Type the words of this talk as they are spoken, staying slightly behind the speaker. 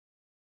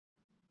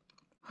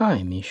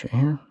Hi, Misha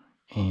here,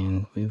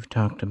 and we've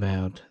talked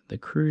about the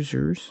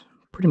cruisers,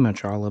 pretty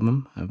much all of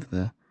them, of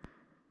the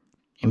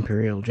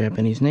Imperial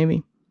Japanese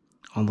Navy,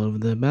 all of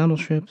the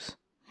battleships,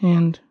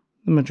 and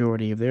the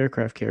majority of the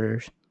aircraft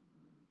carriers.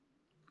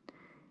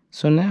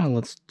 So now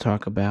let's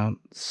talk about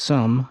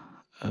some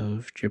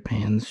of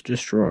Japan's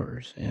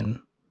destroyers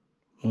in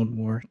World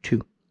War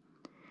II.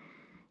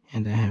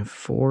 And I have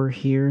 4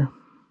 here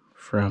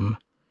from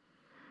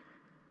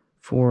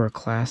 4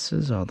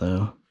 classes,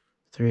 although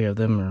 3 of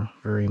them are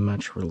very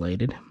much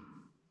related.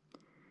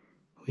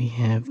 We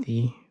have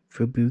the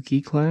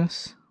Fubuki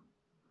class,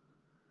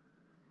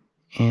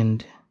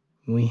 and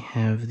we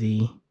have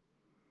the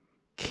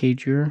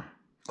Keijer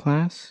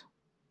class,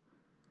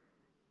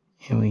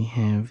 and we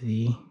have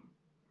the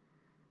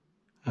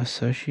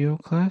Asashio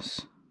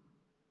class,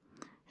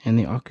 and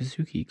the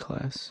Okazuki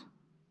class.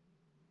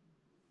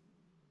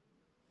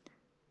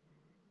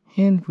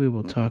 And we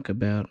will talk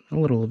about a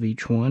little of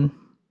each one.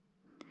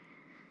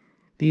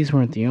 These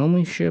weren't the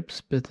only ships,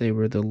 but they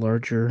were the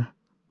larger,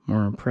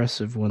 more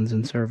impressive ones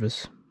in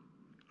service.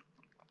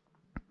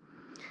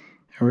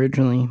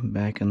 Originally,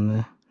 back in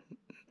the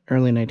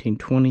early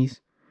 1920s,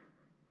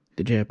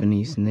 the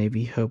Japanese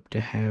Navy hoped to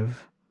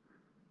have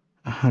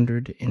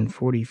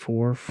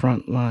 144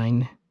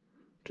 frontline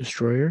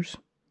destroyers.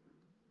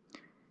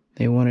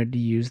 They wanted to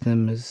use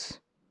them as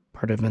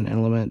part of an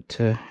element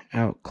to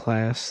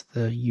outclass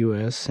the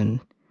US and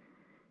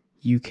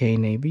UK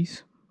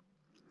navies.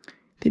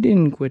 They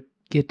didn't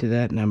get to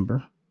that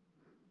number,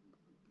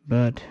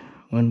 but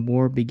when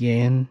war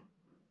began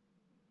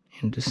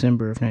in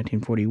December of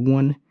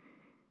 1941,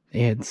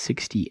 they had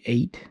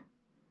 68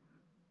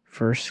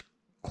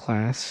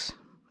 first-class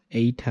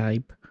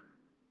A-type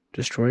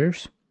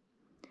destroyers,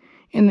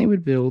 and they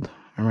would build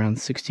around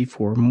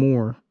 64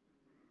 more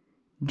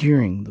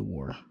during the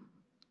war.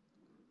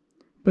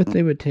 But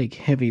they would take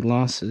heavy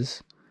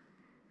losses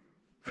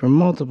for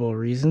multiple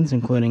reasons,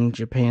 including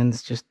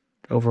Japan's just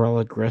overall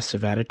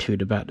aggressive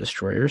attitude about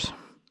destroyers.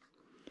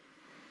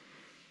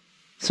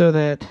 So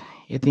that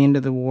at the end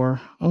of the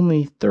war,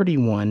 only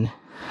 31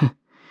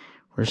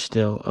 were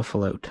still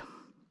afloat.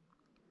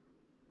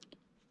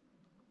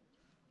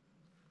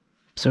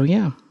 So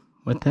yeah,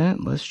 with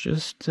that, let's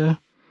just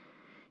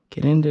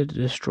get into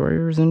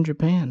destroyers in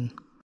Japan.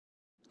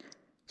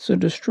 So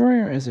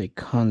destroyer as a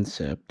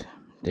concept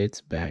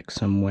dates back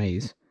some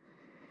ways,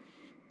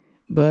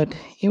 but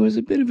it was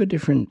a bit of a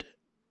different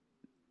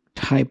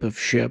type of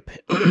ship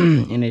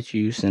in its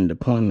use and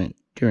deployment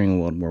during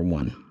World War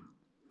I.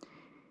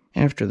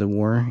 After the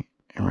war,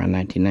 around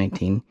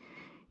 1919,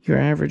 your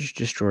average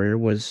destroyer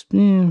was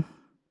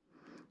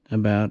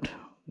about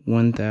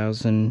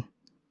 1,000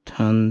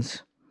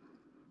 tons,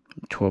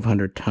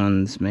 1,200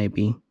 tons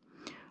maybe,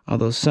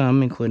 although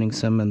some, including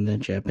some in the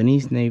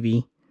Japanese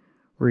Navy,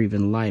 were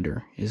even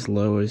lighter, as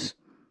low as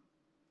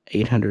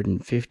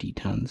 850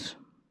 tons.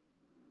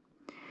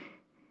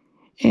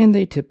 And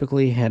they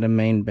typically had a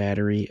main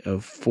battery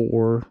of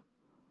 4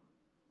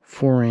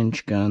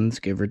 4-inch guns,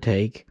 give or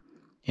take,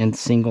 and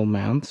single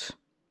mounts,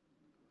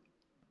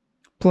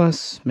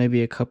 plus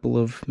maybe a couple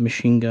of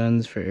machine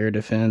guns for air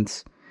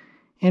defense,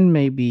 and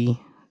maybe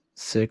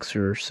 6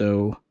 or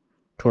so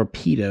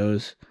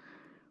torpedoes,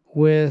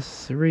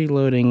 with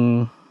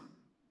reloading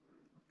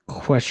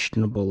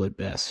questionable at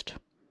best.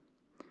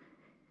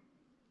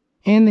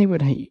 And they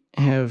would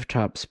have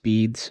top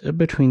speeds of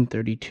between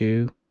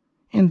 32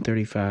 and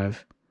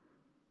 35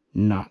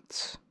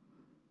 knots.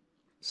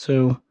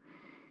 So,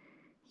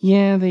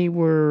 yeah, they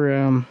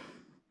were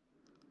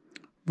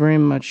very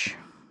much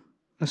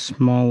a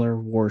smaller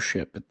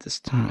warship at this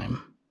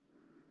time.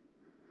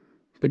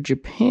 But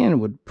Japan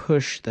would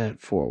push that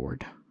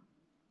forward.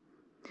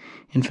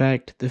 In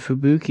fact, the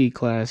Fubuki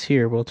class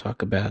here, we'll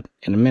talk about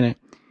in a minute,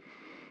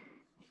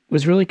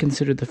 was really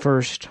considered the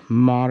first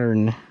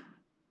modern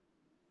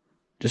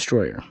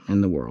destroyer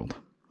in the world,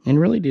 and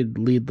really did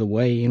lead the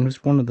way and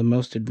was one of the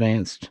most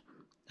advanced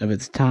of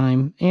its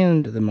time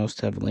and the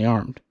most heavily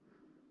armed.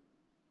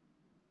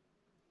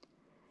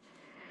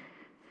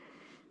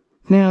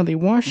 Now, the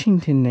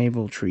Washington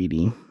Naval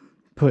Treaty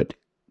put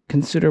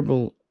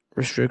considerable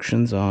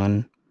restrictions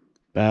on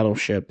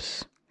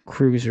battleships,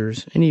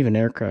 cruisers, and even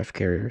aircraft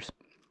carriers.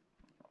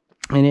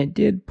 And it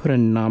did put a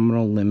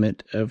nominal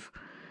limit of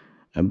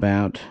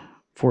about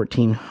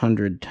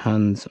 1,400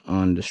 tons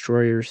on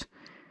destroyers,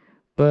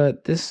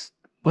 but this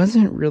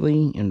wasn't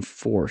really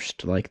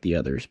enforced like the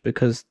others,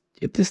 because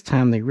at this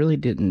time they really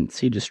didn't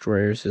see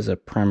destroyers as a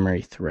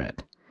primary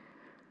threat.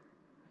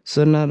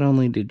 So not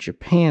only did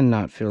Japan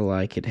not feel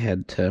like it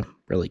had to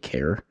really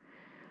care,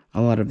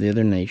 a lot of the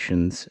other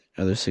nations,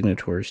 other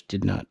signatories,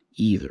 did not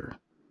either.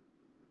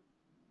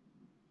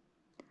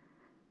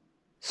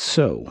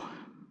 So,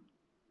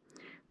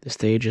 the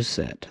stage is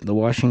set. The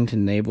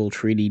Washington Naval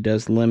Treaty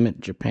does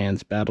limit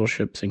Japan's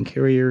battleships and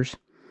carriers,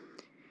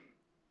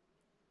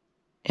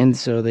 and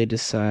so they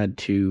decide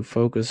to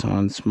focus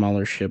on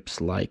smaller ships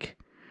like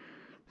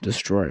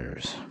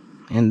destroyers.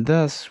 And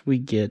thus we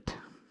get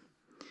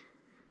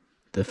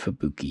the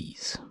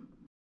Fubukis.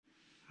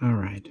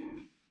 Alright.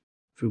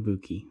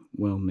 Fubuki.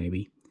 Well,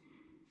 maybe.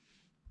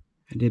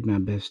 I did my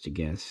best to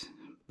guess.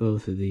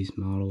 Both of these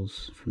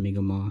models from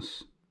Eagle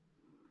Moss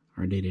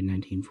are dated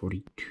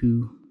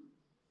 1942.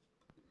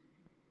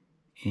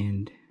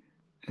 And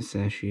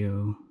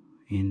Asashio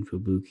and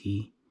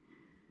Fubuki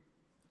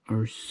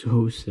are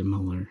so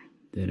similar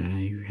that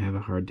I have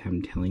a hard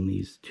time telling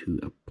these two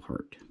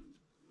apart.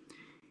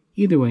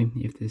 Either way,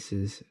 if this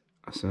is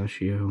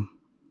Asashio,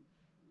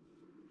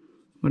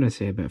 what I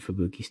say about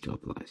Fubuki still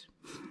applies.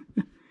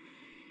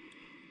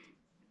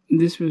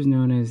 This was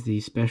known as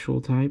the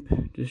Special Type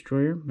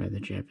Destroyer by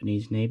the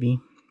Japanese Navy,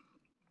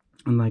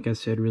 and like I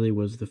said, really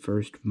was the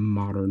first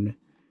modern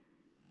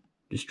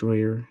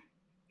destroyer,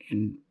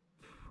 and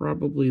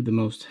probably the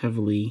most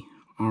heavily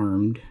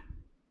armed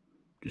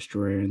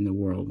destroyer in the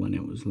world when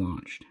it was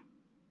launched.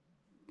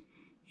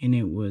 And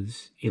it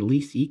was at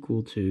least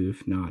equal to,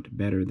 if not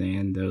better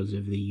than, those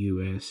of the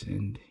US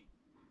and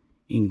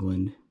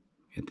England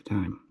at the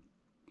time.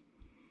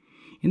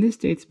 And this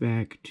dates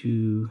back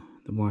to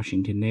the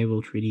Washington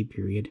Naval Treaty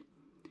period.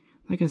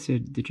 Like I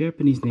said, the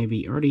Japanese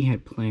Navy already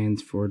had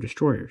plans for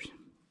destroyers.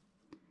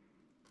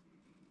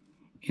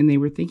 And they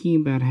were thinking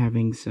about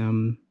having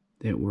some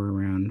that were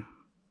around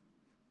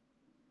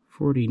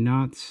 40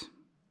 knots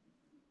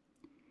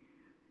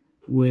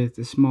with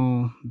a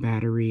small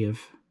battery of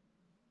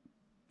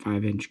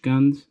 5-inch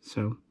guns,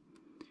 so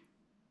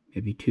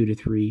maybe 2 to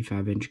 3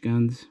 5-inch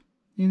guns,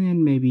 and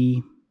then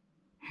maybe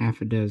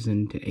half a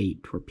dozen to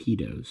 8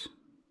 torpedoes.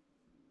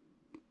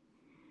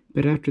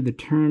 But after the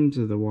terms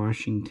of the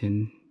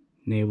Washington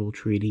Naval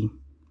Treaty,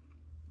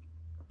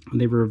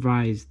 they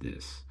revised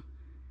this.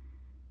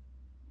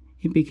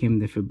 It became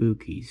the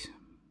Fubukis.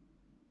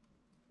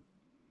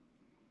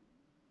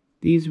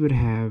 These would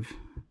have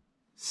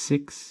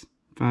 6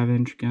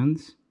 5-inch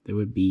guns. There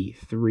would be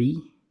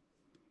 3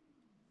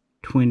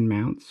 twin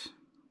mounts,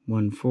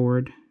 1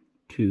 forward,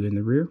 2 in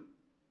the rear.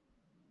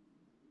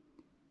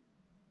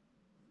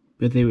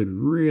 But they would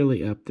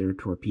really up their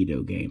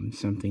torpedo game,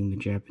 something the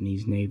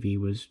Japanese Navy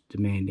was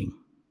demanding.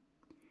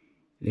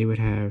 They would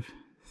have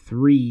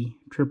 3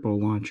 triple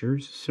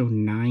launchers, so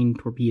 9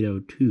 torpedo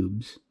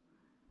tubes,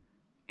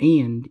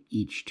 and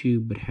each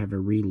tube would have a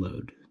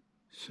reload,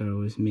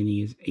 so as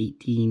many as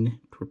 18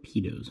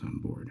 torpedoes on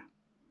board.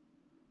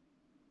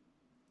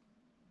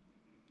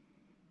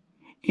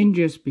 And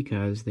just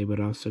because they would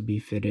also be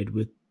fitted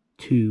with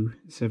 2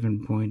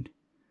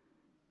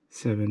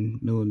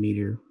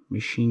 7.7mm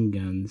machine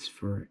guns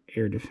for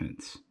air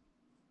defense.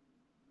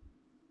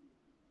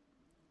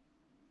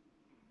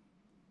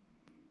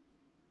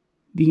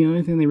 The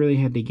only thing they really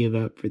had to give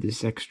up for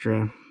this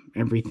extra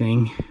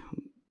everything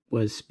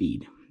was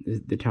speed.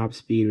 The top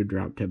speed would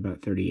drop to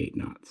about 38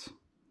 knots.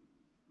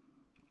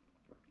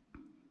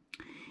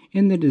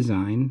 And the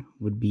design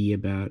would be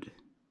about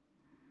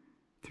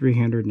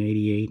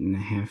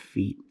 388.5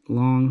 feet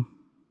long,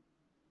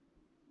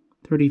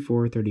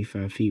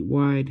 35 feet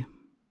wide,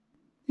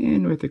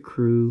 and with a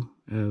crew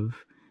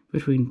of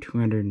between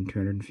 200 and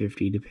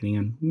 250, depending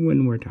on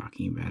when we're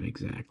talking about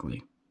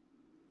exactly.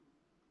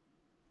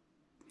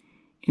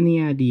 And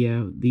the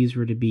idea, these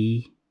were to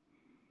be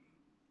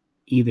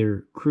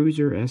either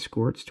cruiser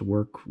escorts to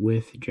work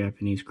with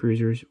Japanese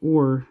cruisers,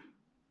 or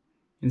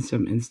in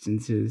some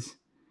instances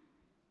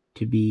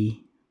to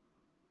be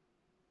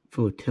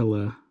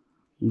flotilla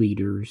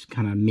leaders,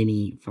 kind of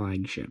mini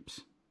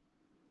flagships.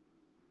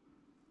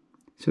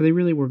 So they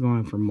really were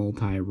going for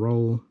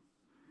multi-role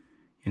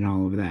and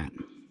all of that.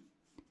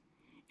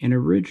 And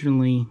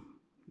originally,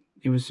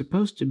 it was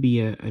supposed to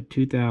be a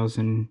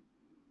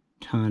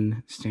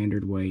 2,000-ton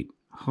standard weight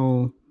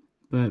hull,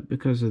 but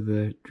because of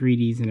the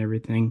treaties and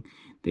everything,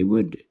 they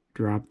would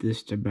drop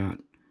this to about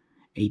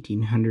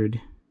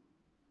 1,800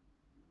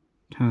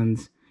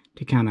 tons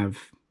to kind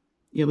of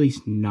at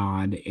least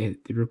nod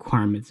at the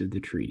requirements of the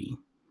treaty.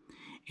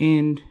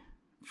 And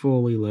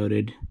fully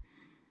loaded,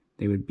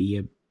 they would be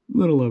a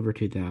little over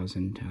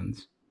 2,000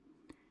 tons.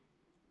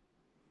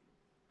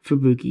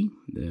 Fubuki,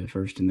 the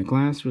first in the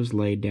class, was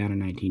laid down in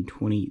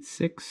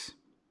 1926,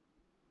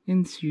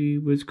 and she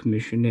was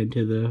commissioned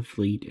into the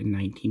fleet in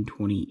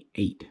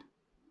 1928.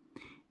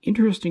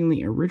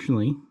 Interestingly,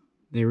 originally,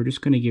 they were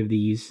just going to give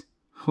these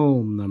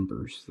hull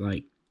numbers,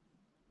 like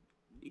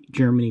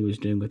Germany was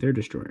doing with their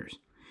destroyers.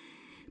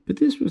 But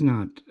this was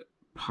not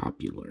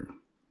popular.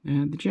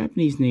 The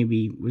Japanese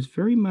Navy was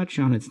very much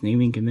on its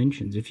naming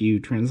conventions. If you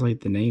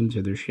translate the names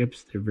of their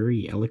ships, they're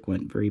very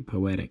eloquent, very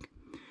poetic.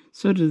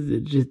 So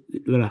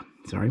the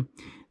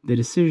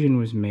decision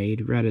was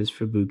made, right as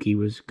Fubuki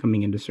was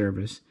coming into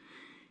service,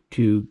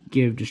 to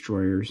give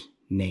destroyers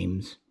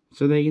names.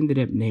 So they ended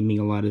up naming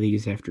a lot of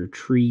these after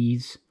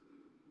trees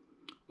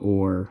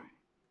or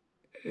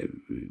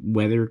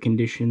weather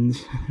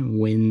conditions,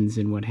 winds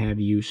and what have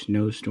you,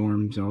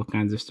 snowstorms, all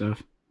kinds of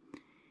stuff.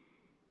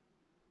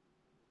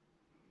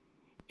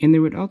 And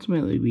there would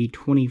ultimately be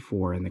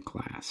 24 in the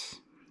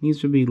class.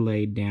 These would be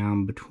laid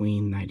down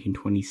between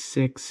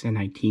 1926 and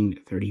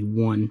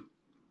 1931.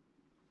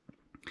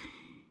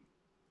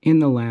 And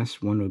the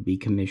last one would be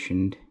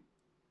commissioned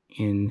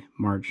in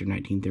March of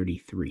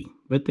 1933,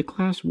 but the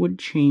class would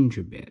change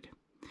a bit.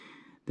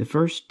 The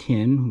first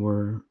 10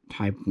 were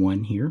Type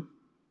 1 here,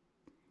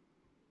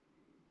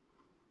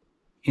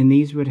 and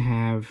these would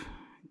have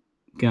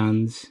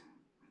guns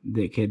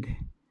that could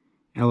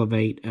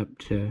elevate up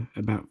to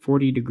about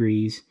 40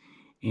 degrees,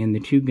 and the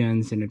two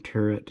guns in a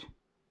turret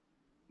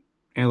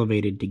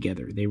elevated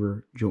together. They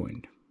were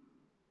joined.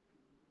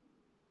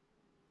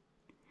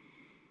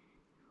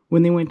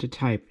 When they went to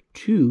Type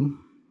 2,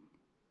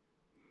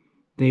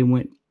 they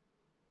went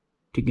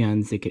to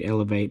guns that could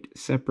elevate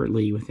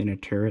separately within a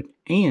turret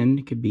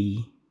and could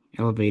be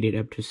elevated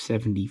up to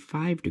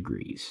 75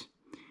 degrees.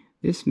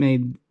 This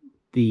made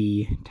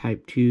the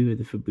Type 2 of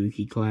the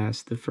Fubuki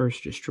class the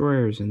first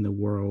destroyers in the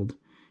world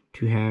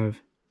to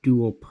have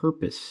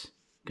dual-purpose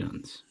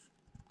guns.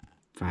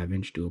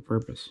 5-inch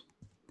dual-purpose.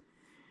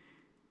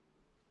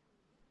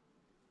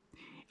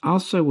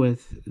 Also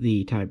with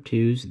the Type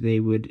 2s, they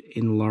would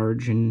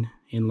enlarge the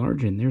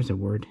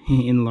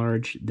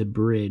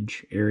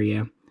bridge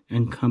area,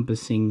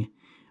 encompassing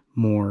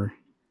more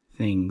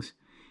things.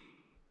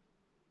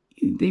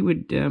 They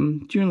would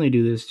generally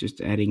do this just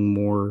adding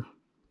more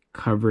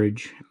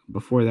coverage.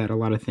 Before that, a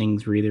lot of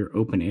things were either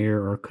open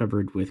air or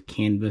covered with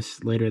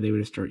canvas. Later, they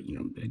would start,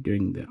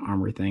 doing the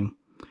armor thing,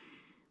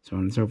 so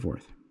on and so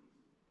forth.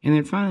 And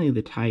then finally,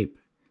 the Type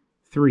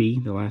 3,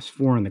 the last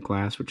 4 in the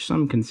class, which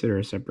some consider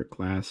a separate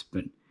class,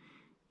 but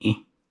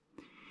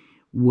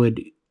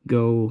would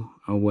go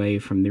away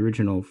from the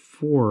original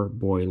 4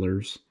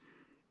 boilers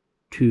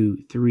to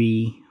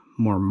 3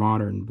 more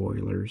modern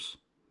boilers.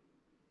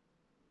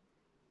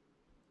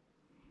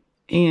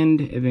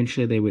 And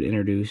eventually they would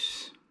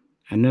introduce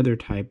another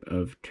type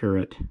of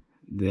turret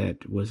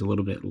that was a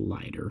little bit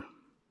lighter.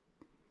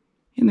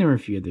 And there were a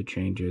few other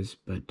changes,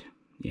 but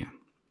yeah.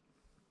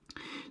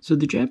 So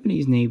the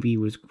Japanese Navy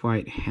was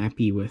quite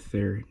happy with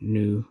their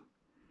new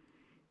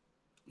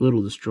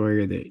little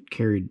destroyer that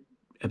carried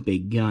a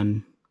big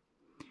gun.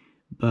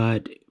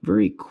 But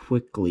very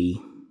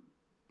quickly,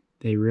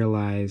 they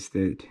realized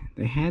that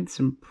they had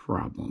some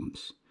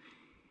problems.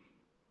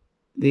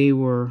 They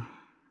were a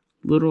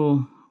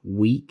little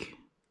weak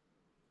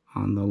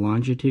on the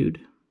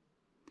longitude,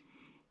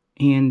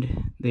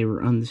 and they were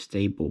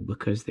unstable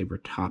because they were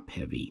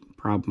top-heavy.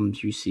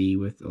 Problems you see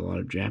with a lot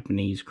of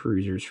Japanese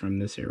cruisers from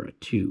this era,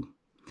 too.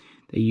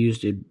 They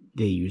used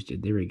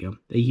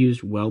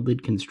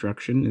welded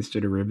construction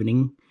instead of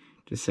riveting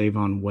to save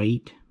on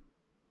weight.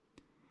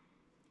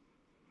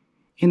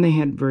 And they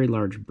had very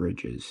large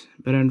bridges.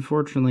 But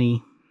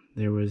unfortunately,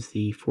 there was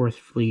the 4th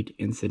Fleet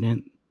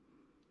incident,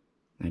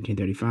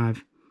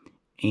 1935,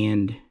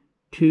 and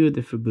 2 of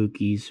the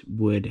Fubukis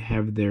would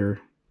have their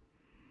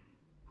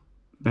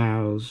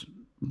bows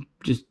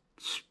just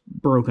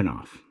broken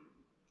off.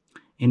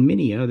 And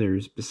many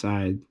others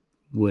beside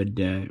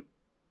would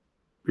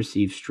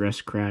receive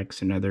stress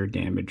cracks and other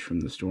damage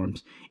from the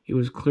storms. It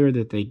was clear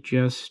that they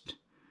just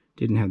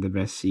didn't have the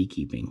best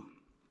seakeeping.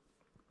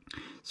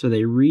 So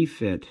they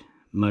refit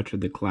much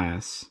of the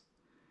class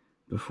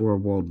before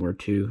World War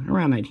II,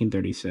 around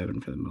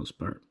 1937 for the most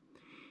part.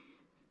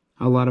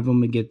 A lot of them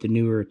would get the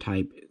newer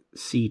Type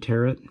C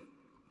turret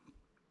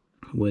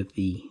with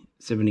the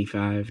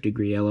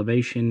 75-degree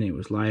elevation. It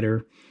was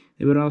lighter.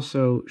 They would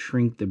also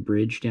shrink the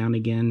bridge down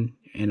again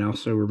and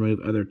also remove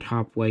other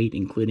top weight,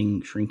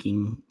 including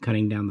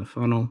cutting down the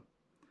funnel.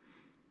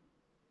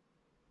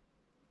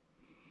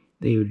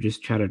 They would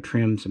just try to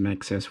trim some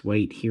excess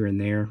weight here and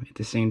there. At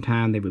the same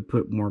time, they would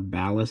put more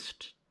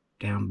ballast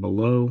down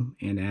below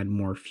and add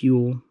more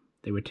fuel.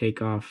 They would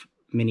take off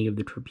many of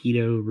the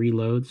torpedo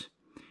reloads.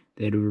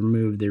 They would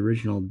remove the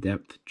original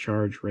depth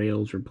charge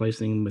rails,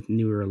 replacing them with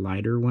newer,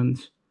 lighter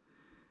ones,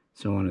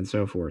 so on and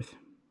so forth.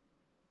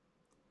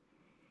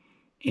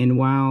 And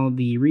while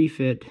the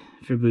refit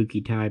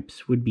Fubuki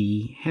types would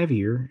be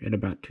heavier at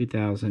about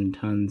 2,000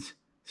 tons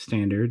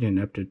standard and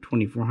up to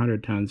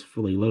 2,400 tons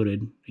fully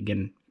loaded,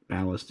 again,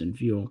 ballast and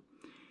fuel,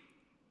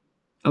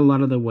 a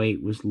lot of the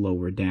weight was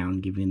lower down,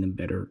 giving them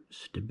better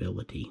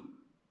stability.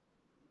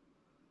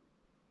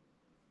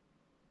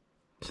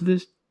 So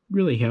this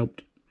really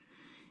helped,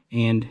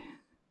 and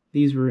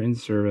these were in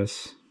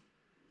service,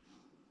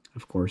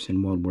 of course,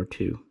 in World War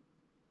II.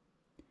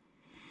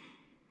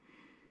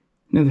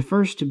 Now, the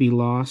first to be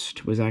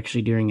lost was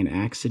actually during an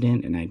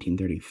accident in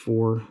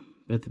 1934,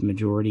 but the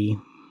majority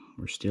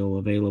were still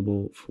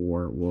available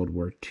for World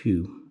War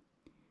II.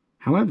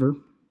 However,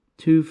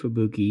 2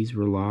 Fubukis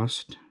were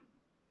lost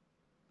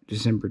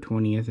December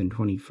 20th and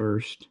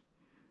 21st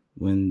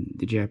when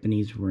the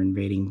Japanese were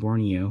invading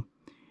Borneo.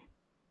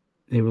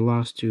 They were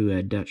lost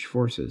to Dutch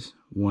forces.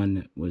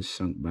 One was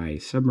sunk by a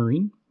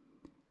submarine,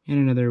 and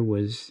another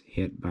was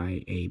hit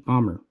by a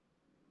bomber.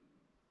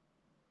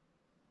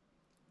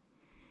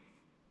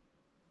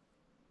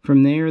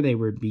 From there, they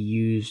would be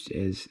used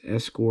as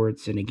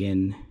escorts and,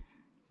 again,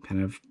 kind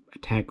of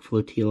attack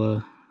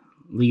flotilla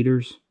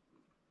leaders.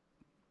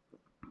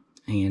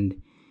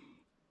 And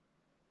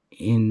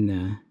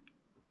in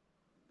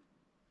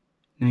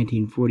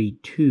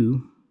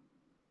 1942,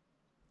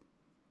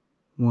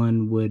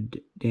 one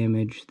would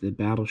damage the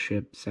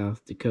battleship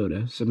South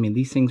Dakota. So, I mean,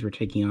 these things were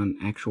taking on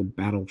actual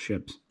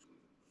battleships.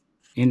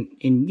 And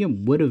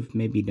would have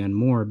maybe done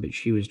more, but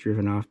she was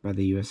driven off by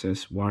the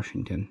USS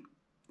Washington.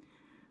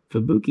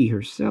 Fubuki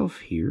herself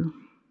here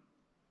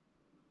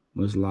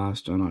was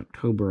lost on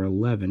October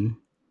 11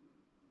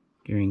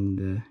 during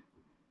the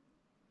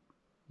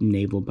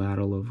naval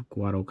battle of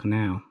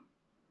Guadalcanal.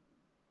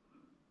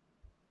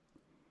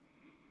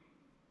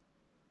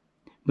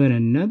 But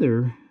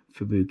another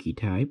Fubuki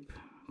type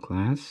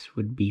class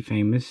would be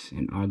famous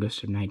in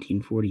August of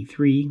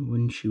 1943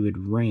 when she would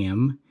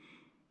ram,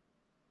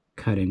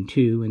 cut in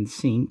two, and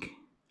sink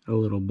a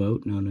little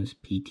boat known as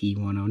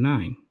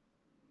PT-109.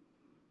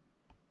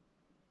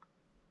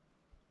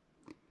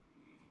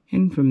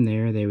 And from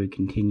there, they would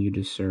continue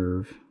to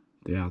serve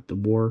throughout the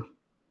war.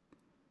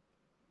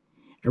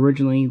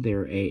 Originally,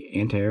 their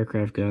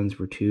anti-aircraft guns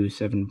were two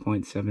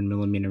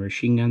 7.7mm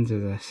machine guns,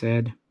 as I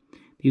said.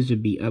 These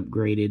would be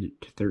upgraded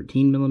to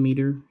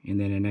 13mm, and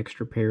then an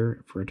extra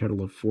pair for a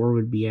total of 4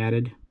 would be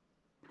added.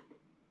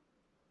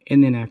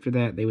 And then after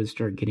that, they would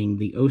start getting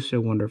the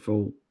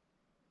oh-so-wonderful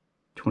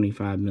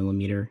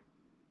 25mm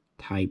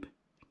Type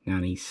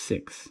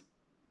 96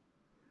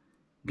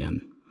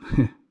 gun,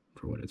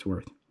 for what it's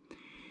worth.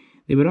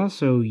 They would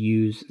also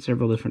use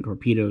several different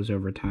torpedoes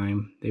over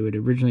time. They would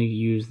originally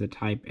use the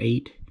Type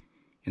 8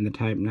 and the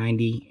Type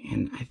 90,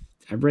 and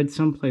I've read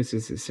some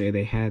places that say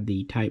they had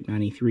the Type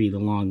 93, the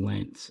long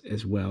lance,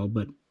 as well,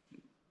 but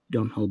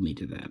don't hold me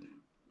to that.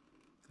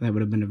 That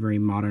would have been a very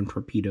modern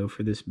torpedo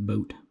for this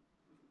boat.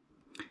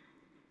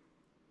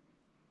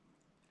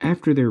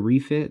 After their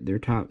refit, their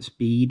top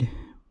speed,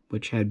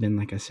 which had been,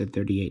 like I said,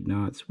 38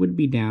 knots, would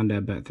be down to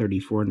about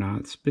 34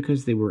 knots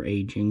because they were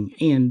aging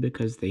and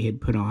because they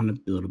had put on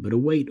a little bit of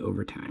weight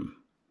over time.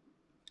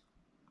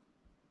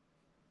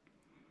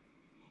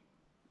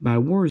 By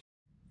wars,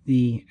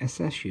 the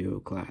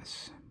Mishaco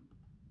class.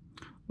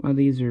 While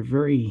these are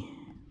very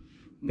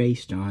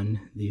based on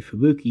the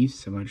Fubukis,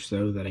 so much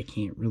so that I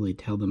can't really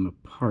tell them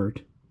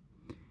apart,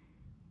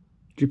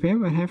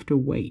 Japan would have to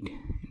wait.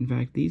 In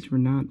fact, these were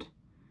not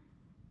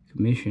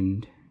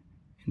commissioned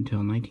until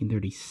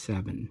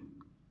 1937.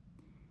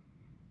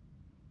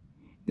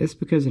 That's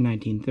because in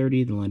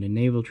 1930, the London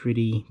Naval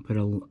Treaty put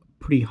a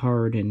pretty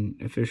hard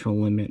and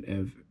official limit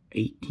of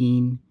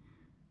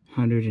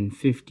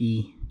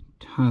 1,850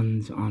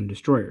 tons on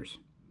destroyers,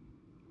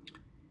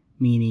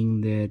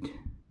 meaning that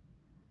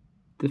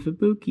the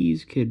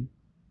Fubukis could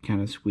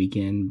kind of squeak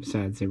in,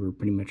 besides they were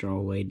pretty much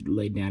all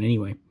laid down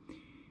anyway.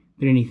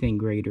 But anything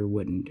greater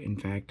wouldn't. In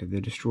fact,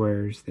 the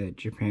destroyers that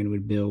Japan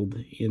would build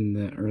in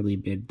the early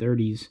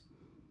mid-30s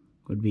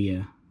would be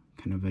a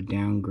kind of a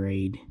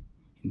downgrade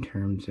in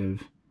terms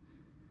of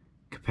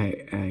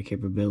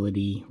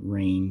capability,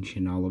 range,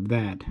 and all of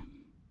that.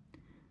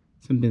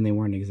 Something they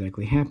weren't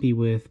exactly happy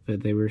with,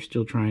 but they were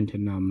still trying to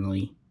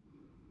nominally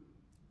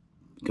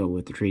go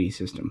with the treaty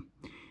system.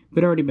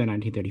 But already by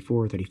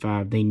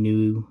 1934-35, they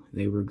knew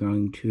they were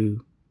going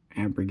to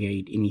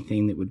abrogate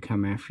anything that would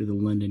come after the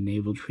London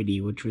Naval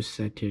Treaty, which was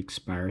set to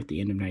expire at the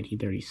end of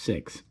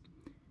 1936.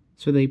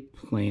 So they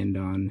planned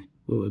on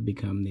what would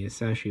become the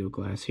Mishaco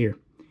class here.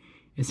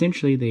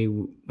 Essentially, they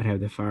would have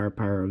the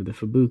firepower of the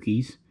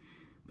Fubukis,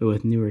 but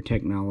with newer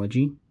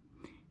technology,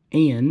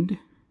 and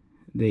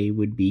they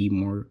would be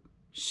more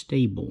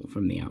stable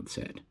from the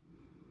outset.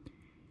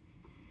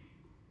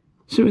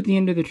 So at the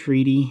end of the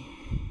treaty,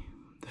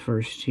 the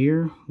first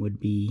here would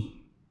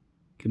be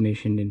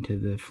commissioned into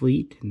the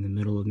fleet in the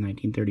middle of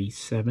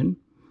 1937,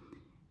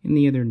 and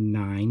the other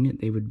 9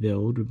 they would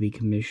build would be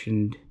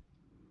commissioned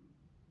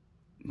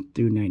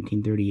through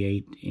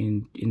 1938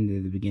 and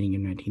into the beginning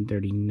of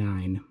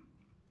 1939.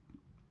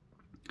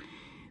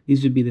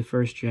 These would be the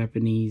first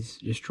Japanese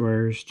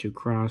destroyers to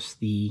cross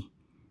the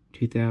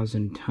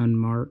 2,000-ton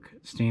mark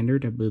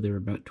standard. I believe they were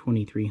about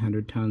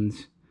 2,300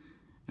 tons,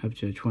 up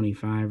to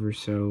 25 or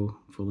so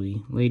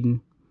fully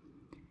laden.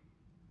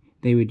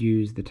 They would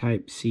use the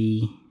Type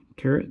C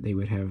turret. They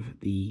would have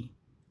the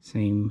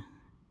same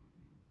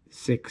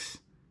 6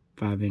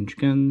 5-inch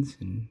guns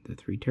and the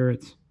 3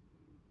 turrets.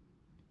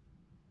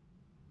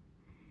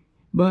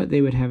 But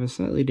they would have a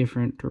slightly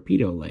different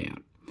torpedo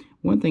layout.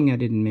 One thing I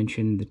didn't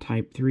mention, the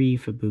Type 3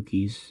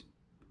 Fubukis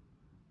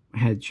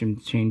had some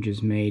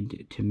changes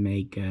made to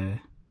make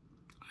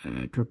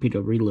torpedo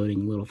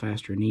reloading a little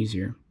faster and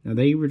easier. Now,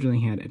 they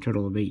originally had a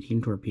total of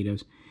 18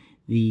 torpedoes.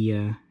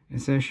 The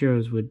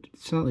Mishacos would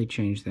slightly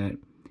change that.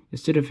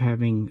 Instead of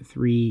having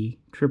 3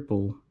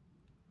 triple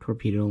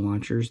torpedo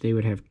launchers, they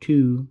would have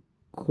 2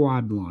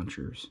 quad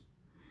launchers.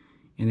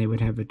 And they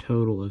would have a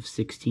total of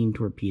 16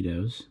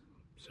 torpedoes,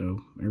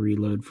 so a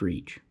reload for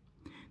each.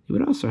 They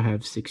would also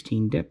have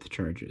 16 depth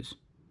charges.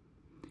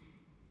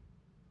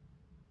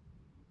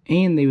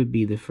 And they would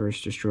be the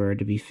first destroyer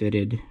to be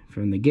fitted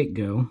from the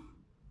get-go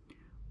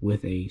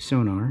with a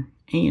sonar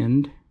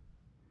and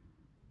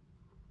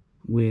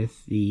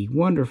with the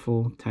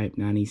wonderful Type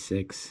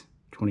 96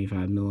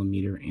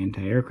 25mm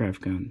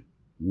anti-aircraft gun.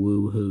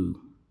 Woohoo!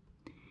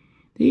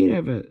 They'd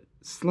have a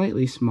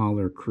slightly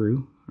smaller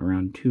crew,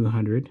 around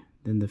 200.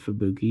 than the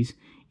Fubukis,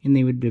 and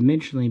they would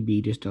dimensionally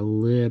be just a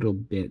little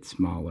bit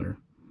smaller,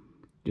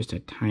 just a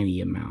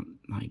tiny amount,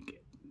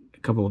 like a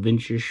couple of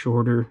inches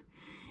shorter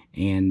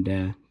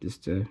and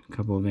just a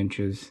couple of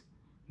inches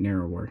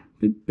narrower,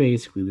 but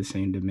basically the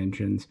same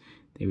dimensions.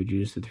 They would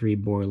use the 3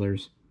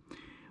 boilers.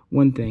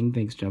 One thing,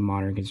 thanks to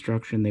modern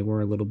construction, they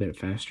were a little bit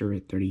faster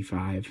at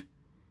 35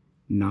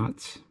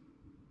 knots,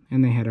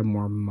 and they had a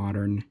more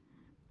modern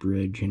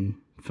bridge and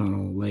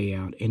funnel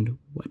layout and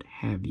what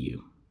have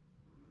you.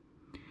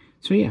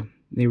 So yeah,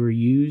 they were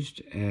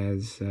used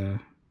as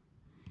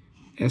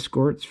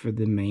escorts for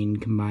the main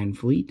combined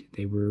fleet.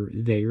 They were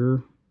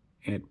there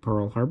at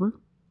Pearl Harbor.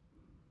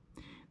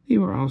 They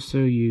were also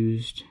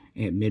used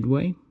at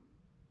Midway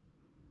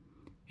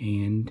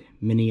and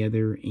many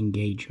other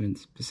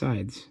engagements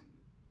besides.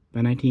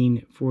 By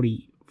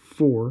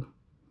 1944,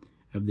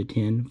 of the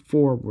 10,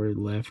 4 were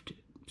left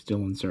still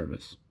in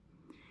service.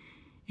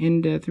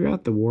 And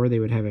throughout the war, they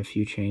would have a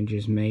few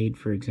changes made.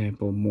 For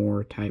example,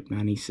 more Type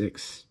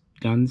 96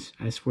 guns.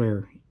 I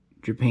swear,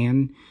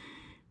 Japan,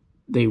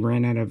 they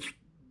ran out of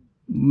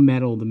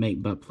metal to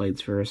make butt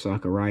plates for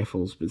Osaka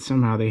rifles, but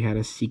somehow they had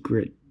a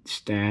secret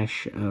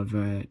stash of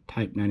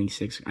Type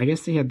 96. I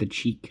guess they had the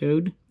cheat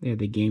code. They had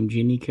the Game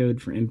Genie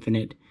code for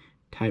infinite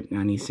Type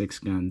 96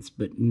 guns,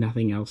 but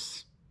nothing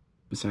else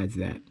besides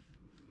that.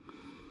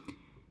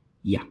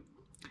 Yeah.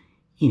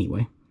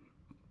 Anyway,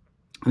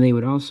 they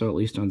would also, at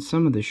least on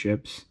some of the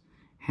ships,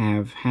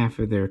 have half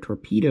of their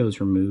torpedoes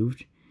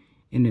removed,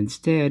 and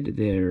instead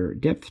their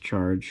depth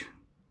charge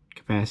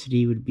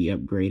capacity would be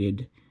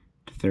upgraded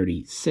to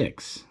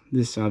 36.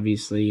 This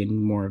obviously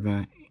in more of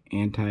an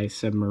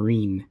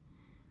anti-submarine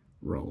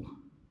role.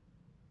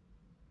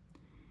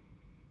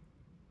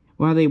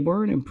 While they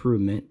were an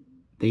improvement,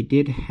 they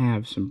did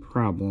have some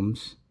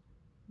problems.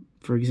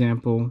 For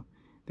example,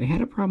 they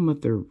had a problem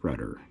with their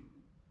rudder.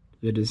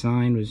 The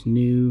design was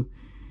new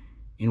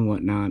and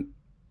whatnot,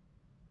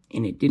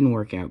 and it didn't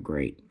work out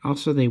great.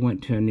 Also, they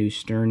went to a new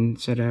stern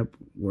setup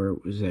where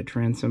it was a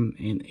transom,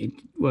 and it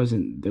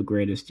wasn't the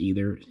greatest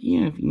either.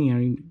 Yeah,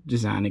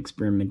 design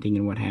experimenting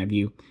and what have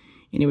you.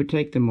 And it would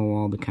take them a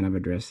while to kind of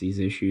address these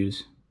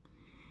issues.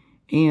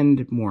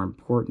 And more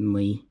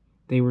importantly,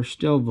 they were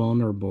still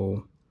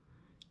vulnerable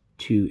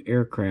to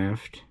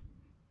aircraft,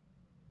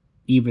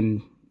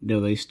 even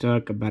though they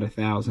stuck about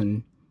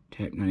 1,000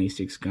 Type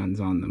 96 guns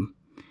on them.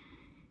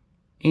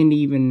 And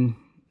even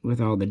with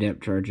all the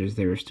depth charges,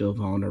 they were still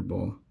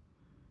vulnerable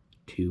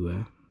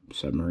to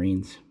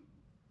submarines.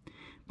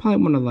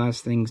 Probably one of the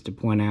last things to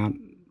point out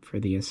for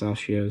the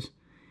Asashios,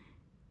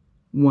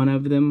 one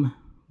of them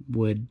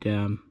would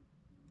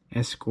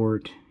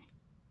escort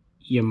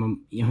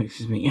Yamato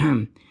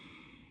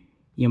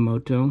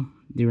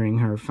during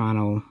her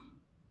final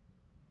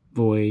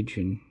voyage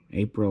in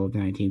April of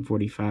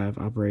 1945,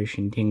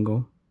 Operation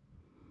Tingle.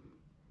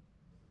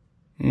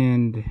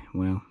 And,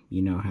 well,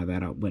 you know how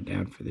that all went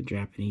down for the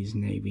Japanese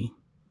Navy.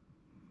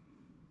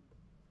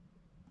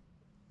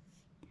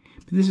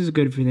 But this is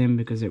good for them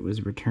because it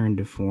was returned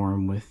to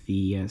form with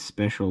the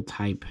special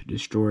type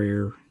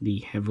destroyer, the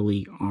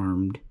heavily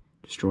armed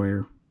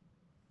destroyer.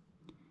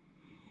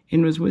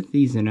 And it was with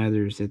these and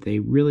others that they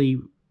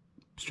really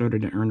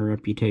started to earn a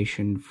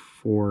reputation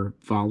for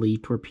volley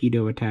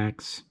torpedo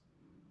attacks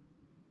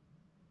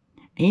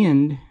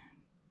and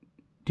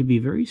to be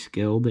very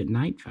skilled at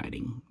night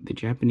fighting. The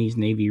Japanese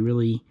Navy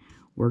really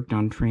worked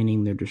on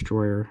training their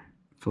destroyer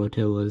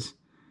flotillas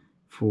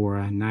for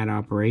night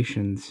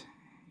operations,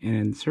 and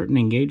in certain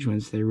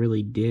engagements they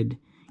really did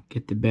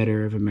get the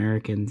better of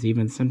Americans,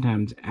 even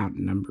sometimes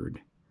outnumbered.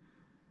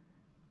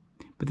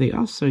 But they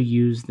also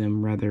used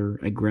them rather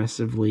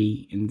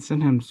aggressively and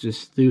sometimes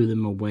just threw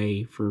them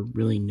away for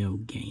really no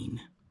gain.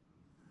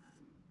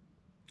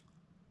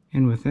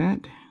 And with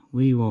that,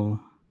 we will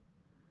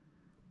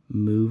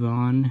move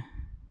on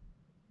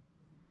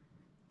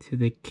to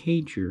the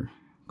Cager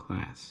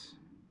class.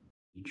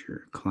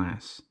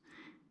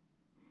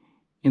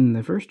 In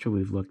the first two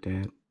we've looked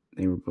at,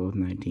 they were both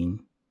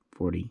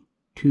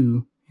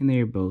 1942, and they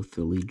are both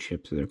the lead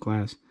ships of their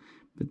class.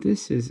 But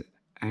this is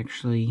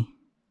actually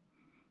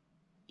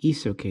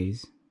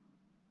Isoke's,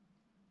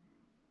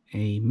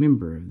 a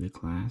member of the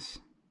class,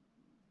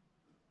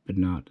 but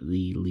not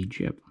the lead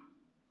ship.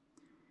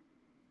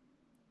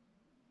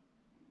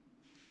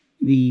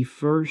 The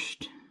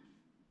first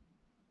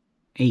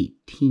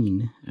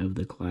 18 of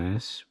the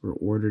class were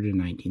ordered in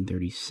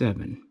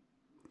 1937,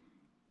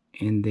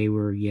 and they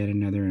were yet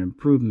another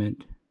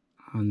improvement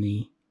on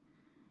the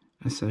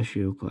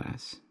Asashio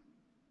class.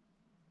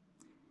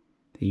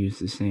 They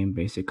used the same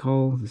basic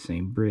hull, the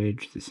same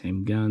bridge, the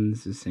same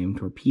guns, the same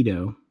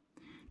torpedo.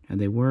 Now,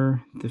 they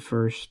were the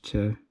first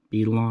to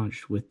be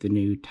launched with the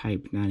new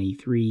Type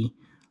 93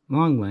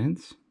 long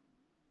lance,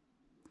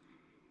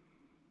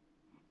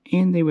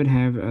 and they would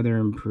have other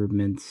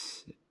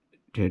improvements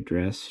to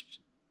address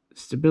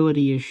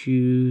stability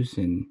issues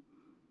and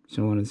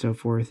so on and so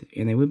forth,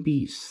 and they would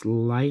be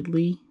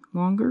slightly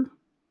longer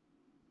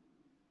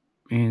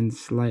and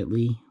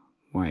slightly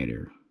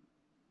wider.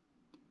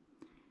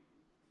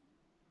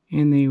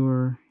 And they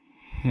were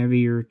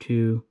heavier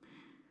too,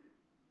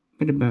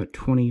 but about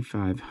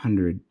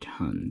 2,500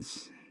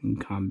 tons in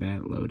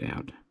combat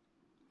loadout.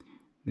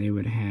 They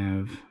would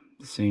have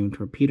the same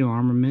torpedo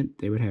armament.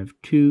 They would have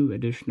 2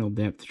 additional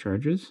depth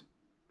charges,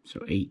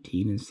 so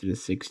 18 instead of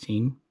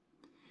 16.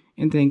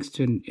 And thanks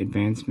to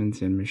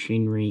advancements in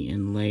machinery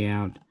and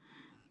layout,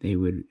 they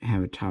would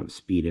have a top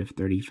speed of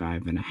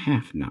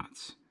 35.5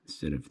 knots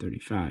instead of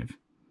 35.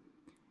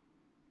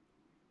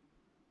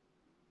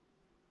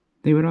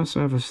 They would also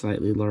have a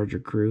slightly larger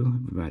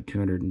crew, of about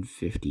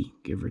 250,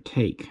 give or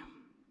take.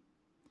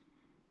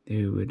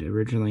 They would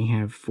originally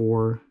have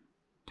 4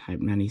 Type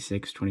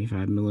 96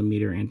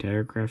 25mm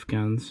anti-aircraft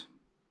guns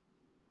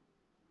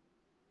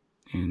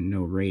and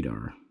no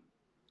radar.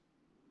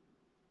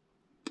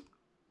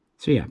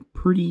 So yeah,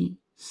 pretty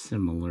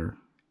similar,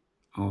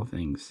 all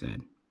things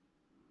said.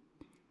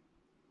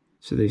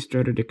 So they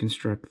started to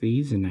construct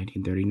these in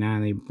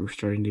 1939. They were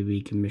starting to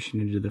be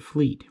commissioned into the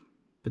fleet.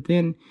 But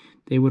then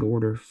they would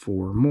order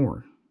 4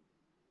 more.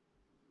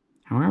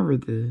 However,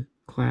 the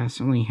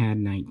class only had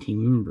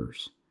 19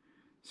 members.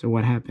 So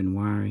what happened?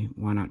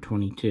 Why not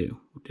 22?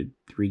 Did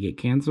 3 get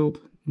canceled?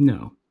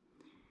 No.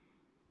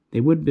 They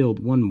would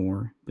build 1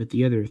 more, but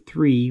the other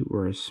 3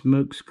 were a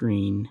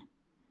smokescreen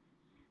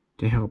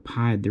to help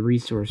hide the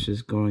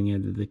resources going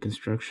into the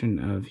construction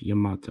of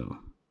Yamato.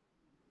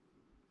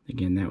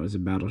 Again, that was a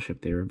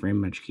battleship they were very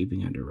much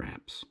keeping under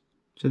wraps.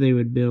 So they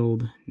would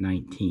build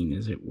 19,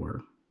 as it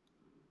were.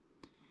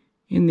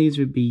 And these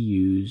would be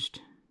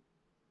used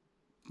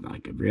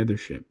like every other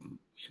ship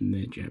in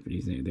the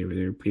Japanese Navy.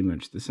 They were pretty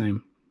much the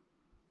same.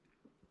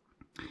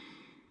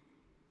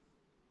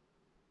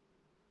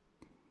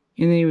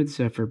 And they would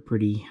suffer a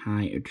pretty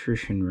high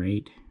attrition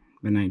rate.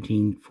 By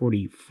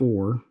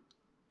 1944,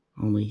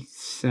 only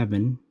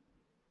 7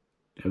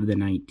 of the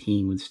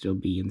 19 would still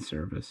be in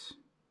service.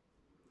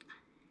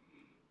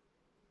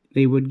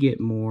 They would get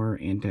more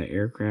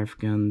anti-aircraft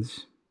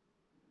guns,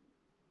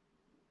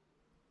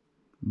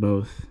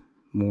 both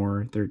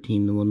more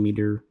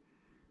 13mm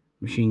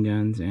machine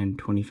guns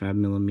and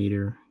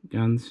 25mm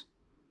guns.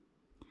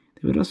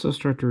 They would also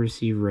start to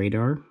receive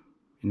radar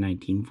in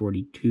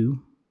 1942.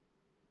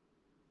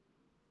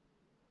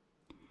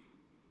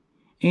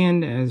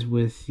 And as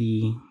with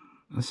the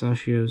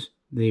Asashios,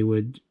 they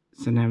would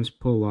sometimes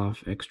pull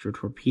off extra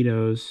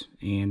torpedoes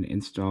and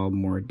install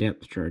more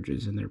depth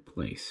charges in their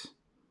place,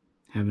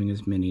 having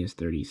as many as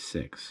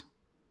 36.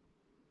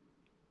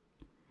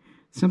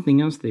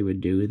 Something else they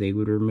would do, they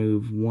would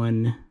remove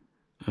 1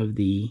 of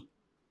the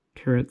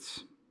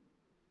turrets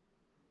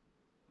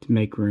to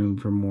make room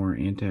for more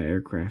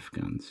anti-aircraft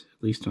guns,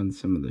 at least on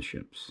some of the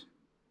ships.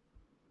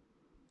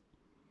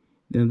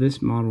 Now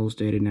this model is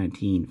dated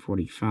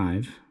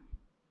 1945.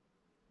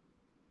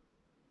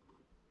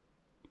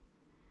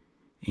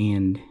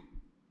 And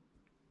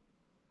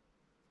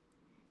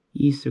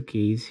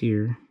Isokes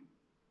here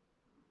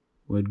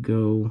would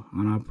go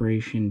on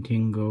Operation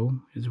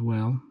Tingo as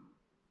well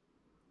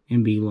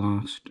and be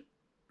lost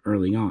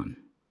early on.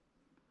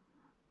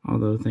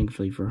 Although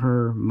thankfully for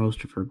her,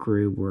 most of her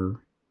crew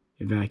were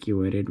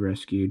evacuated,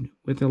 rescued,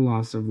 with a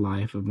loss of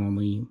life of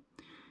only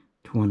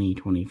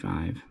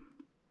 25.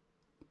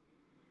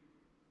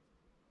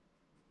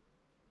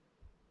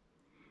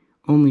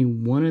 Only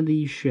one of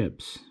these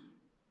ships,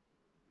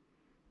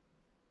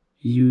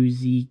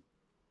 Yuzikes,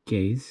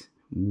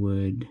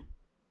 would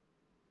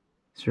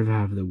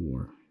survive the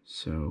war.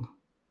 So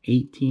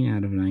 18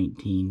 out of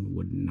 19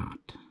 would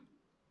not.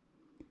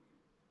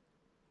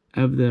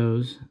 Of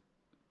those,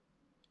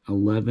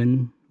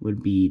 11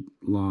 would be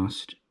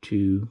lost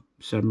to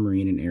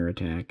submarine and air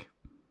attack.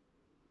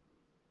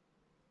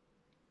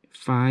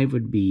 5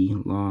 would be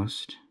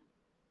lost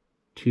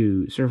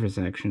to surface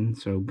action,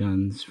 so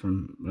guns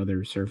from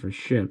other surface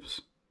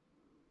ships.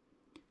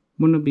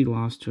 1 would be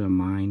lost to a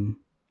mine,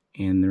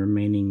 and the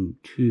remaining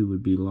 2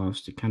 would be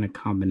lost to kind of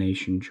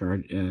combination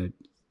charge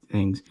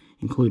things,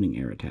 including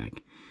air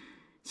attack.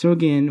 So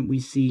again, we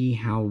see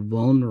how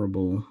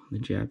vulnerable the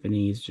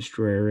Japanese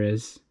destroyer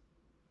is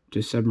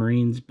to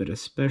submarines, but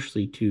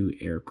especially to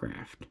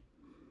aircraft.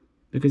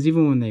 Because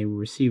even when they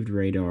received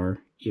radar,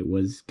 it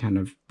was kind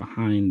of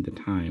behind the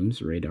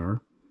times,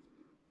 radar.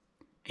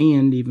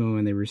 And even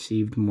when they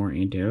received more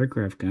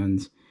anti-aircraft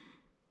guns,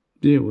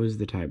 it was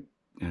the Type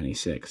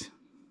 96.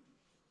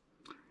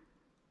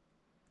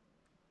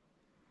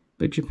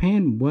 But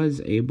Japan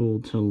was able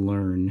to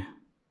learn.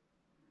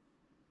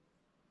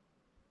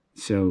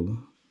 So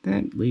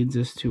that leads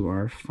us to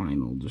our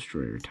final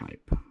destroyer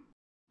type.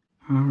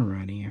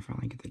 Alrighty, I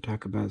finally get to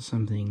talk about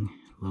something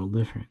a little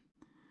different.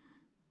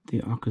 The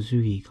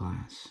Okazuki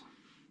class.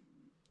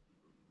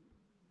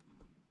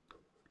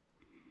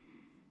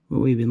 What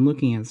we've been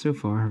looking at so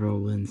far have all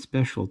been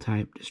special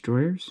type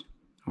destroyers,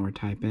 or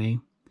Type A.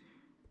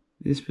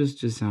 This was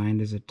designed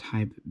as a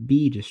Type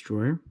B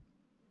destroyer,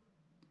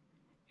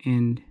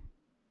 and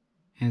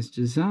as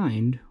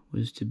designed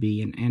was to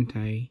be an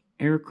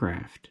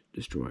anti-aircraft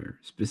destroyer,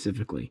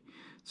 specifically.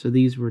 So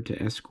these were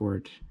to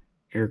escort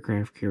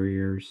aircraft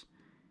carriers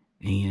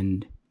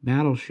and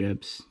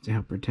battleships to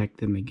help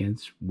protect them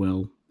against,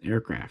 well,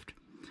 aircraft,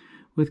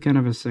 with kind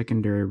of a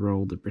secondary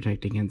role to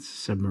protect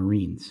against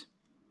submarines.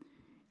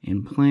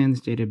 And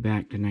plans dated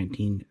back to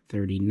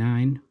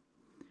 1939,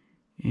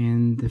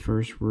 and the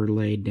first were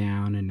laid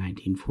down in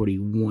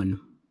 1941.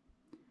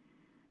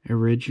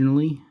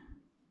 Originally,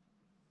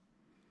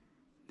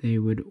 they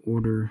would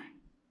order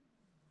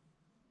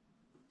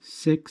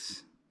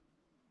 6,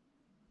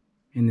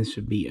 and this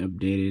would be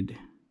updated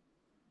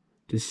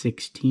to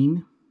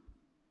 16.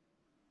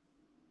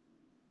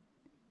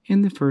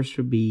 And the first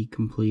would be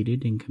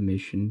completed and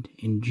commissioned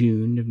in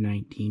June of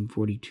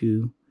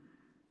 1942,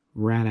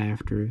 right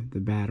after the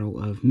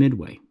Battle of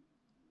Midway.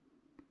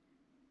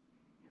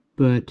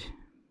 But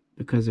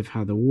because of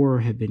how the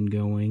war had been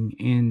going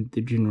and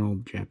the general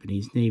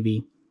Japanese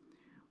Navy,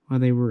 while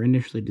they were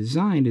initially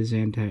designed as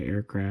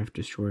anti-aircraft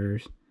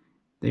destroyers,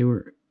 they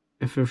were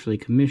officially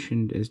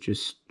commissioned as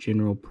just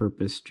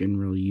general-purpose,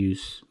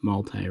 general-use,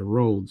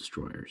 multi-role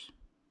destroyers.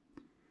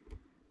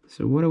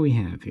 So what do we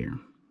have here?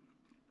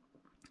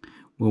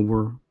 Well,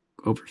 we're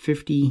over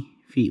 50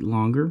 feet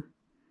longer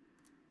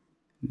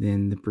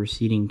than the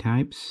preceding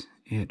types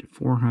at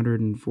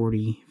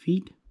 440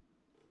 feet.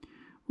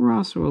 We're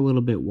also a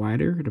little bit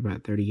wider at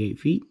about 38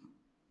 feet.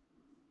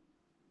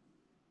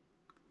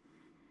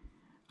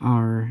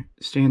 Our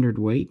standard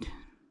weight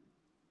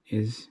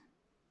is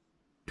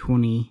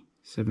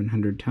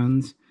 2,700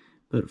 tons,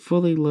 but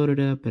fully loaded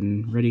up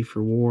and ready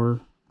for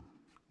war,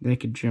 they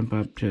could jump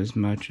up to as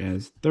much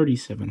as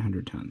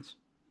 3,700 tons.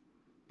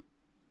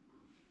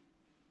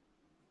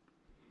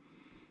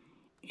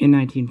 In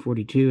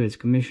 1942, as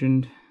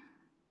commissioned,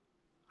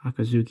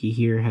 Akazuki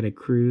here had a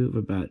crew of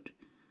about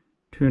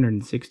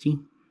 260,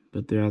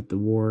 but throughout the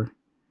war,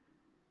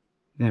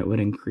 that would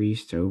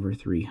increase to over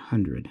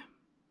 300.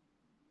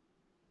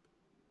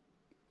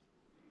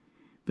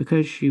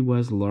 Because she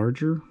was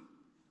larger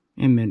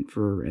and meant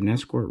for an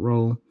escort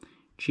role,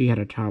 she had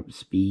a top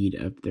speed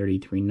of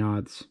 33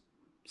 knots,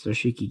 so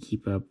she could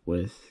keep up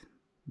with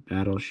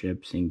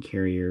battleships and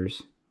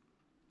carriers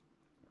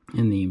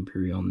in the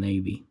Imperial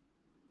Navy.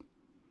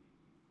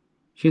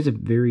 She has a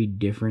very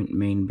different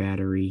main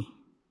battery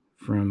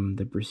from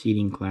the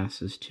preceding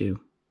classes too.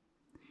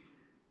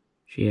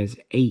 She has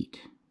 8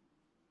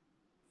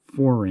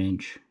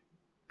 4-inch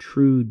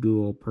true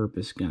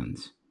dual-purpose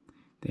guns.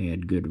 They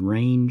had good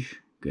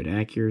range, good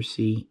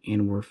accuracy,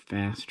 and were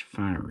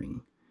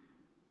fast-firing.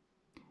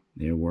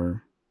 There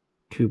were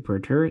 2 per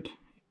turret,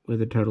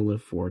 with a total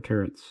of 4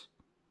 turrets.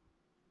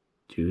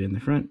 2 in the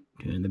front,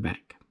 2 in the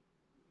back.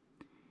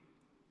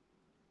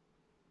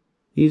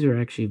 These are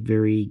actually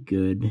very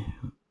good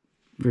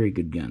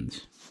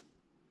guns.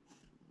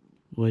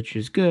 Which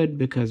is good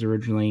because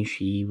originally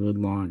she would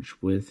launch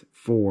with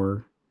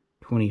 4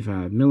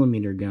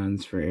 25mm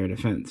guns for air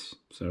defense.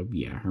 So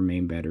yeah, her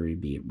main battery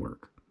would be at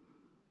work.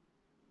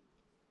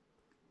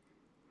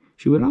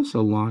 She would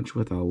also launch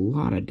with a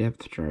lot of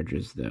depth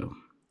charges though.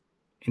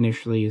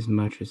 Initially as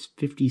much as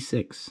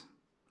 56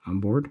 on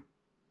board.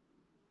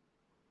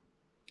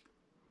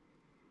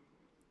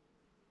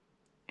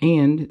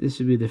 And this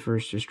would be the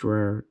first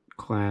destroyer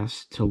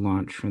class to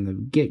launch from the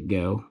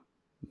get-go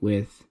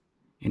with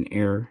an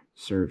air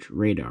search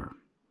radar.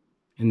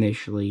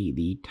 Initially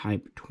the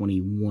Type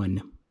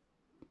 21.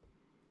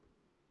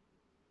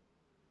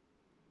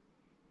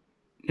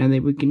 Now they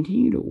would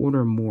continue to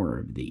order more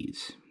of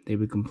these. They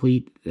would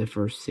complete the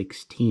first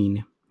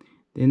 16.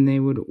 Then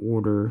they would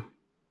order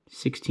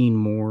 16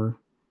 more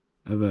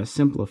of a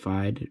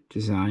simplified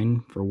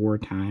design for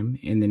wartime,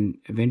 and then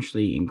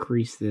eventually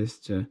increase this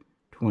to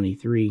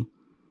 23.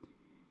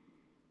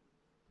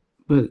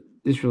 But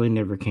this really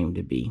never came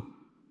to be.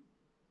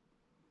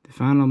 The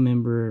final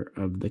member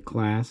of the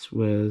class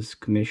was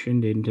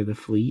commissioned into the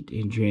fleet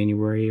in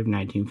January of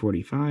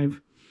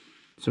 1945,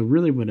 so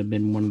really would have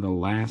been one of the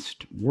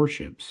last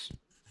warships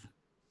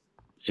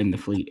in the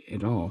fleet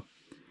at all.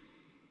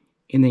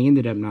 And they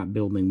ended up not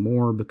building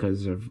more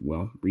because of,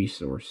 well,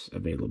 resource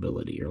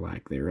availability or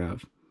lack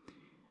thereof.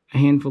 A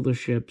handful of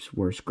ships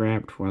were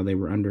scrapped while they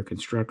were under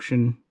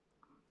construction.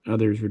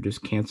 Others were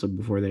just canceled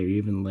before they were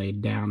even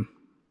laid down.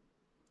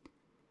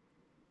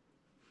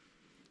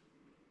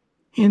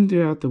 And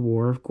throughout the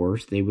war, of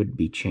course, they would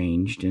be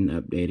changed and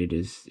updated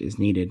as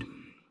needed.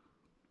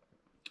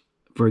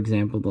 For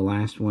example, the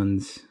last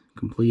ones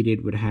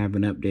completed would have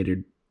an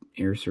updated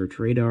air search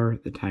radar,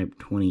 the Type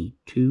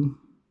 22.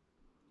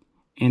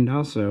 And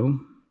also,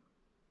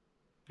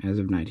 as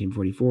of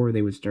 1944,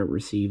 they would start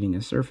receiving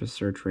a surface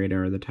search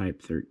radar, the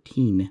Type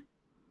 13.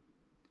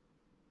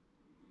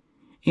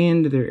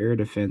 And their air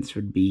defense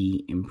would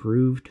be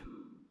improved.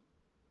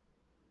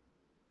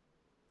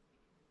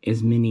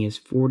 As many as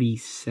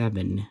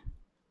 47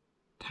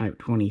 Type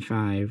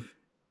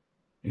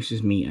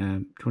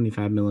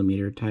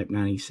 25mm Type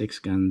 96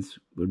 guns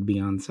would be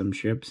on some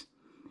ships,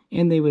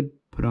 and they would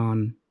put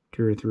on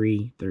 2 or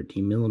 3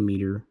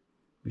 13mm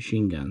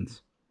machine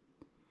guns.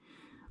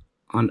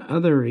 On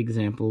other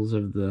examples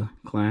of the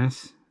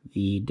class,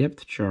 the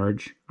depth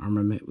charge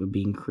armament would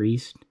be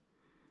increased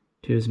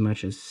to as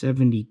much as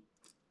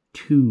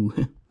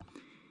 72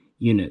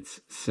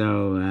 units.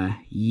 So,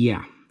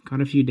 yeah,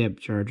 caught a few depth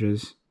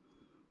charges,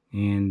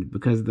 and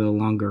because of the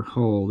longer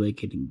hull, they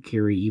could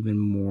carry even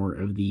more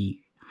of the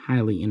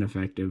highly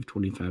ineffective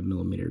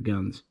 25mm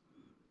guns.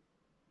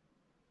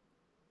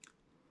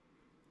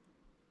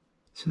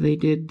 So they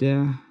did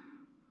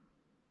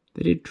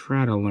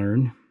try to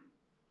learn,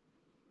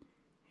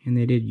 and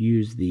they did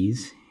use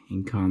these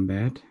in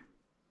combat.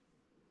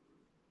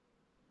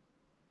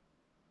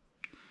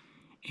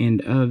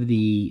 And of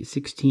the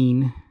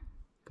 16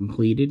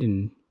 completed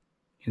and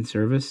in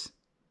service,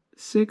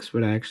 6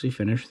 would actually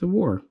finish the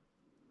war.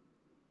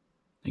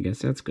 I guess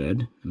that's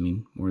good. I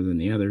mean, more than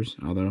the others,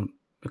 although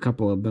a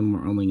couple of them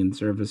were only in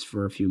service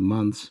for a few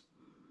months.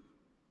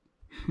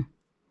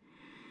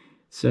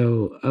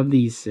 So, of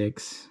these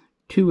 6,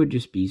 2 would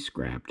just be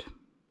scrapped.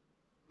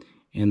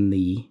 And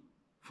the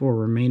 4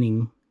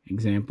 remaining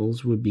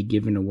examples would be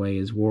given away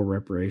as war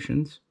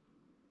reparations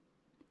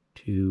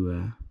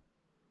to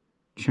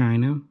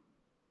China,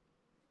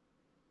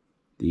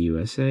 the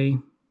USA,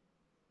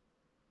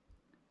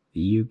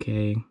 the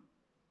UK,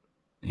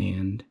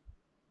 and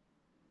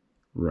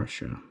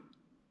Russia.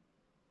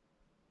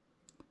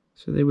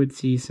 So they would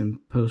see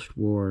some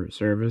post-war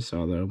service,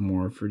 although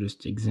more for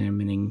just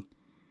examining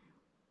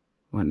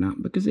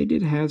whatnot, because they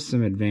did have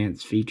some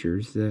advanced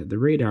features. The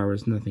radar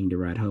was nothing to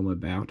write home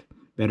about.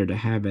 Better to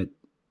have it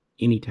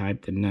any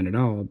type than none at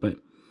all, but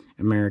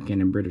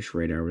American and British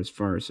radar was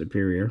far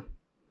superior.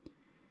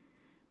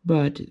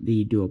 But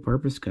the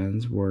dual-purpose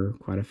guns were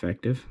quite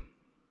effective.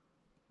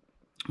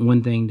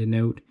 One thing to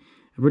note,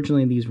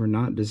 originally these were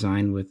not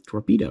designed with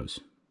torpedoes.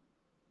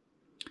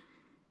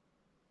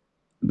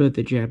 But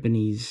the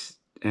Japanese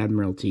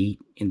Admiralty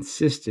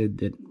insisted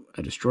that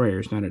a destroyer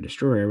is not a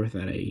destroyer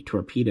without a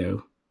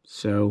torpedo.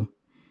 So,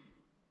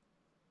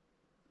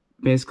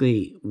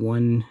 basically,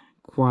 one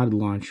quad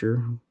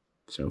launcher,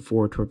 so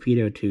 4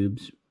 torpedo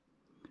tubes,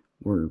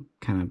 were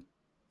kind of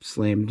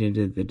slammed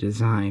into the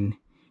design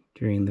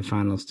during the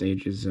final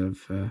stages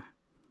of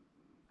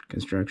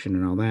construction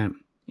and all that.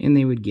 And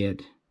they would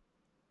get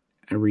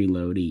a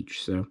reload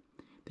each. So,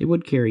 they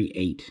would carry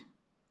 8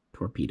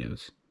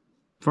 torpedoes.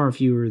 Far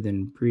fewer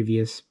than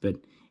previous, but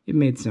it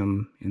made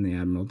some in the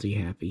Admiralty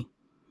happy.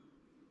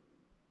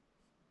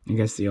 I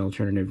guess the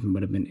alternative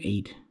would have been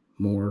 8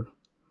 more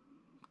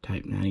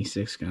Type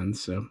 96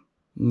 guns, so...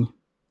 And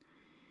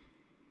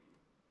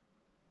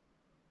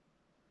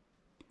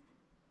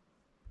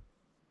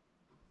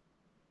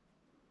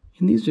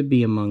these would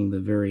be among the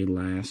very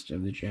last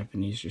of the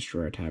Japanese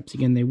destroyer types.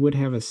 Again, they would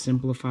have a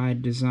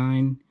simplified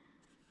design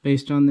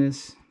based on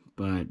this,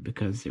 but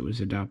because it was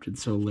adopted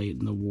so late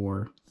in the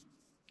war,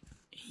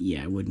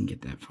 yeah, it wouldn't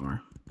get that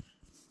far.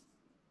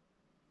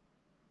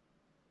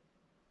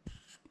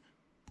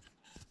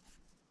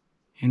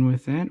 And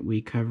with that,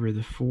 we cover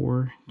the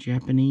 4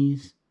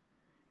 Japanese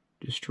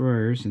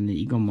destroyers in the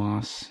Eagle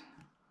Moss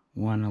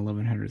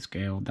 1/1100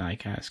 scale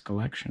die-cast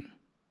collection.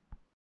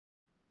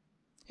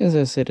 As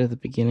I said at the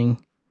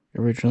beginning,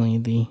 originally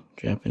the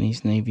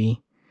Japanese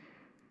Navy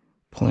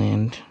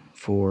planned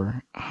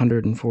for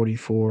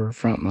 144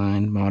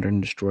 frontline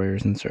modern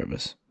destroyers in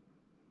service.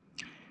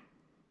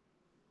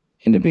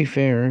 And to be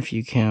fair, if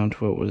you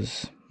count what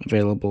was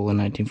available in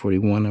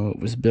 1941 and what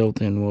was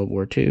built in World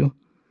War II,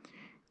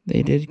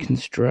 they did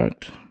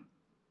construct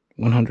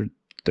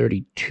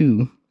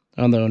 132,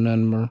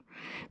 although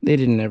they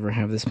didn't ever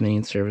have this many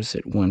in service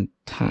at one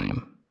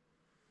time.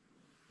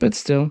 But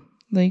still,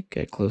 they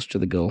got close to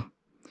the goal.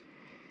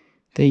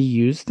 They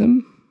used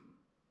them,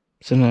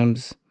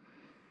 sometimes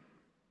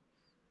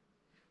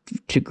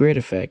to great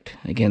effect.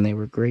 Again, they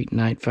were great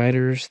night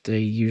fighters. They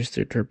used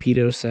their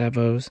torpedo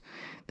salvos.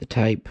 The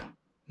Type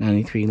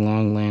 93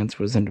 Long Lance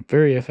was a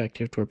very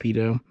effective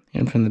torpedo,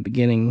 and from the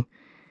beginning,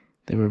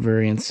 they were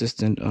very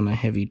insistent on a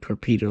heavy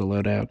torpedo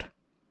loadout.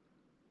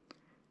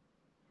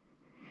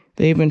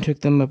 They even took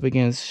them up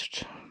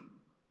against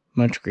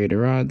much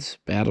greater odds,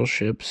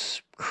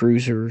 battleships,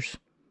 cruisers,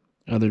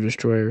 other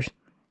destroyers,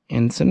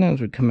 and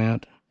sometimes would come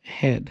out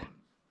ahead.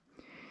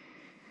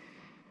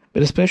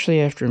 But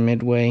especially after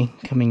Midway,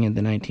 coming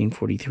into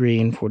 1943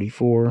 and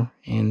 44,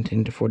 and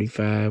into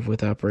 45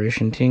 with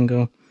Operation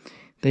Tingo,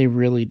 they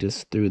really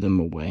just threw them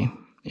away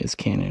as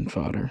cannon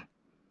fodder,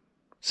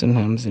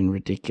 sometimes in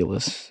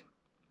ridiculous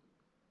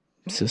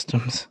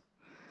systems.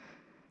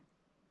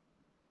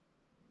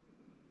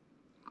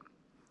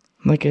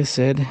 Like I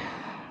said,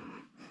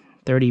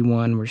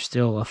 31 were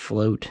still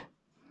afloat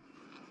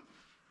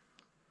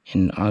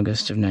in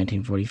August of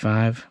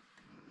 1945.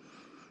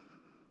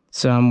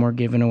 Some were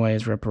given away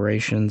as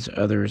reparations,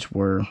 others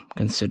were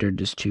considered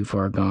just too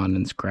far gone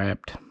and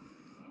scrapped.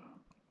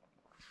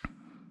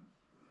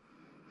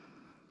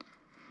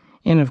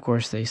 And of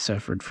course they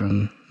suffered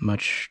from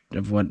much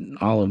of what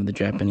all of the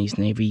Japanese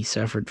Navy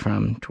suffered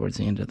from towards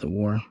the end of the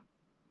war.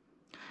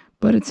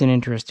 But it's an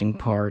interesting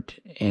part,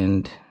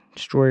 and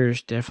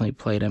destroyers definitely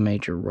played a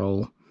major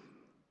role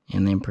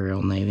in the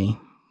Imperial Navy,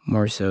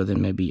 more so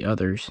than maybe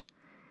others.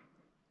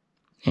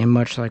 And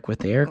much like with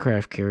the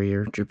aircraft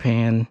carrier,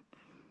 Japan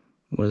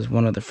was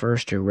one of the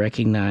first to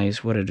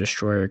recognize what a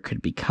destroyer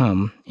could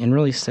become and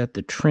really set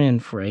the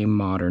trend for a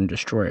modern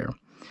destroyer.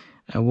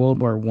 A World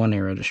War I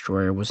era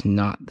destroyer was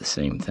not the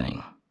same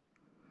thing.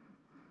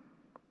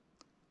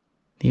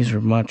 These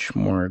were much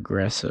more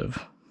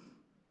aggressive.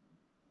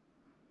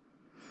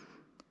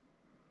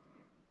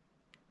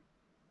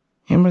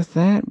 And with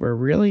that, we're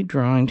really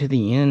drawing to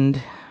the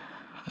end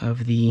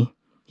of the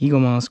Eagle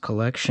Moss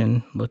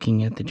collection,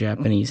 looking at the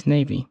Japanese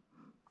Navy.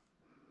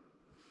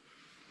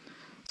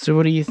 So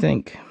what do you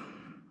think?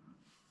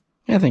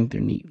 I think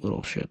they're neat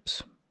little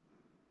ships.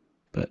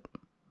 But,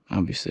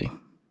 obviously,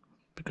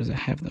 because I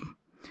have them.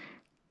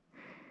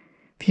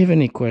 If you have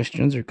any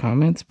questions or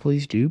comments,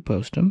 please do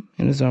post them.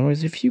 And as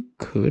always, if you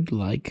could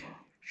like,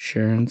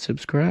 share, and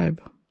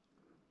subscribe.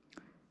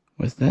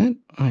 With that,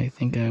 I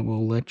think I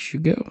will let you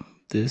go.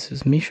 This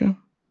is Misha,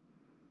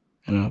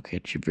 and I'll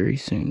catch you very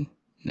soon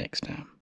next time.